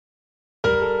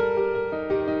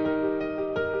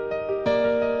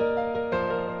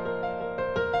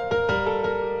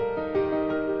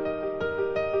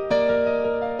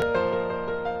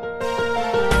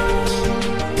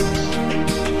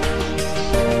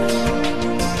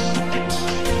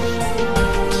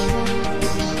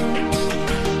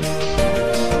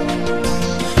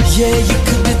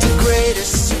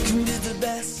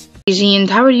And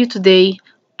how are you today?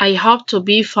 I hope to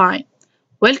be fine.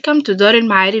 Welcome to دار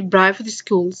المعارف Private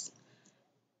Schools.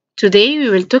 Today we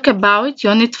will talk about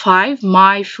Unit 5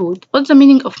 My Food. What's the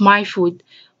meaning of my food?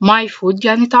 My food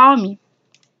يعني طعامي.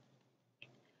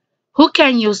 Who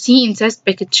can you see in this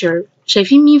picture?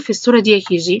 شايفين مين في الصورة دي يا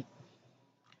كيجي؟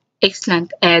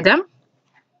 Excellent. Adam,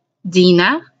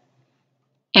 Dina,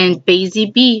 and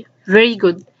Basie B. Very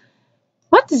good.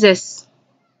 What is this?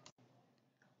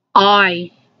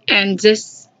 Eye, and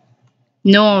this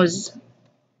nose,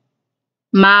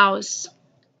 mouse.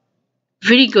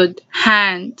 Very good.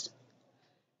 Hand,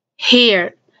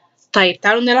 hair. طيب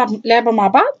تعالوا نلعب لعبة مع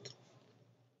بعض.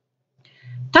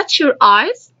 Touch your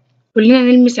eyes. كلنا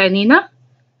نلمس عينينا.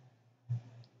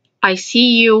 I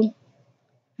see you.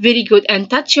 Very good. And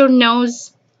touch your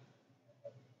nose.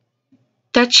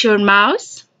 Touch your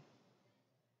mouth.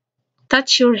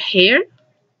 Touch your hair.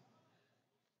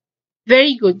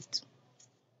 Very good.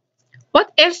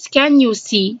 What else can you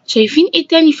see? شايفين ايه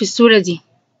تاني في الصورة دي؟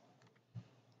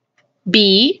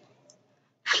 bee,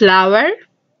 flower,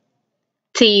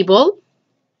 table,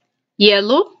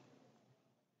 yellow,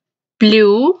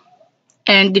 blue,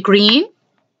 and green.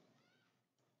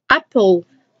 Apple.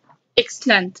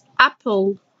 Excellent.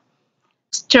 Apple.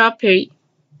 Strawberry.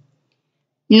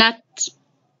 Nut.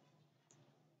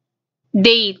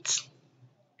 Date.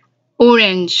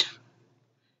 Orange.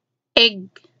 Egg.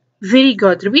 Very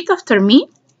good. Repeat after me.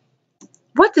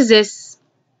 What is this?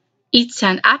 It's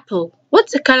an apple.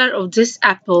 What's the color of this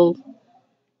apple?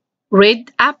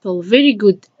 Red apple. Very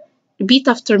good. Repeat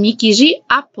after me, Kiji.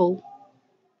 Apple.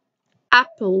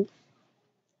 Apple.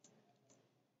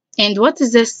 And what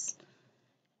is this?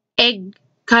 Egg.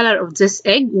 Color of this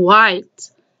egg? White.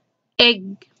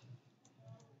 Egg.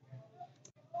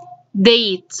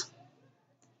 Date.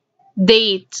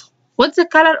 Date. What's the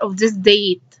color of this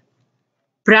date?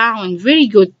 Brown. Very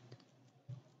good.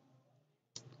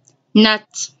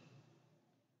 Nut.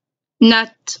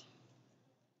 Nut.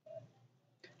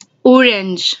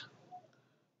 Orange.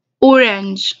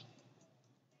 Orange.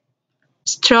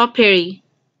 Strawberry.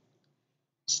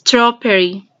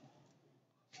 Strawberry.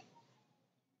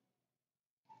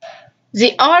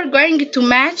 They are going to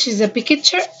match the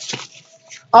picture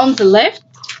on the left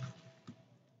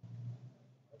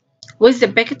with the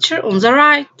picture on the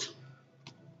right.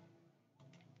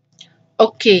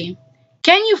 Okay.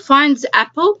 Can you find the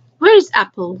apple? Where is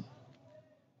apple?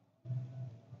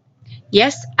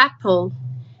 Yes, apple.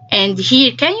 And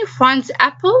here, can you find the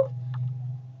apple?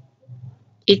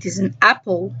 It is an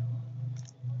apple.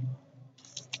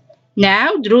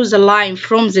 Now, draw the line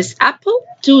from this apple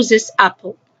to this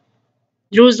apple.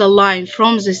 Draw the line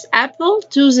from this apple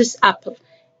to this apple.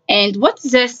 And what's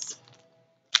this?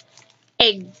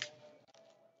 Egg.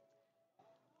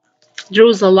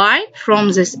 Draw the line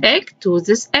from this egg to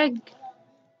this egg.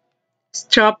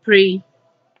 Strawberry.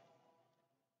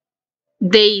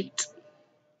 Date.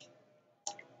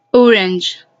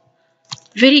 Orange.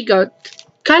 Very good.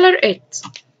 Color it.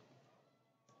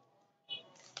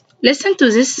 Listen to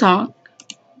this song.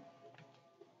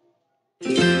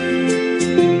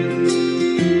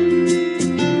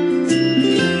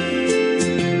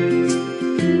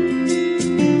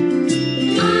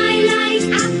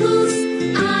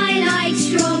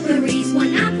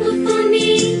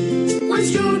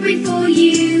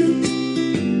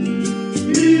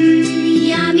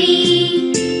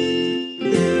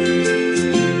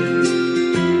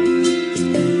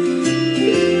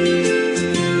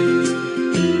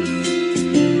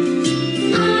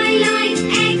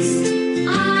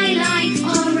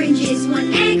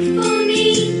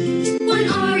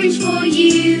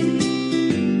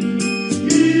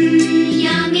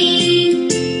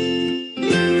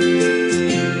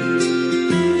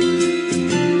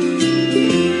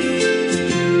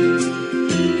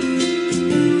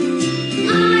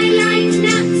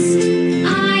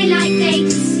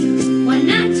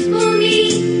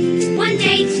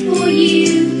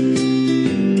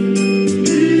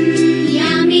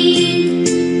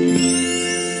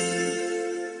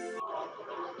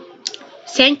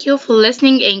 Thank you for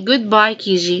listening and goodbye,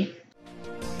 Kiji.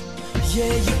 Yeah,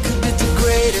 you could be the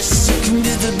greatest, you can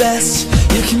be the best.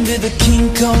 You can be the King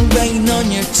Kong banging on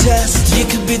your chest. You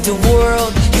could be the world,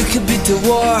 you could be the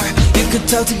war. You could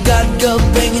talk to God, go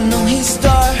banging on his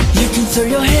star. You can throw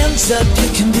your hands up, you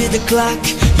can be the clock.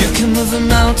 You can move a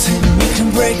mountain, you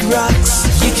can break rocks.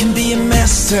 You can be a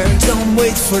master, don't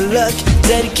wait for luck.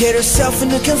 Dedicate yourself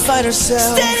and you can find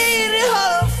yourself. Steady!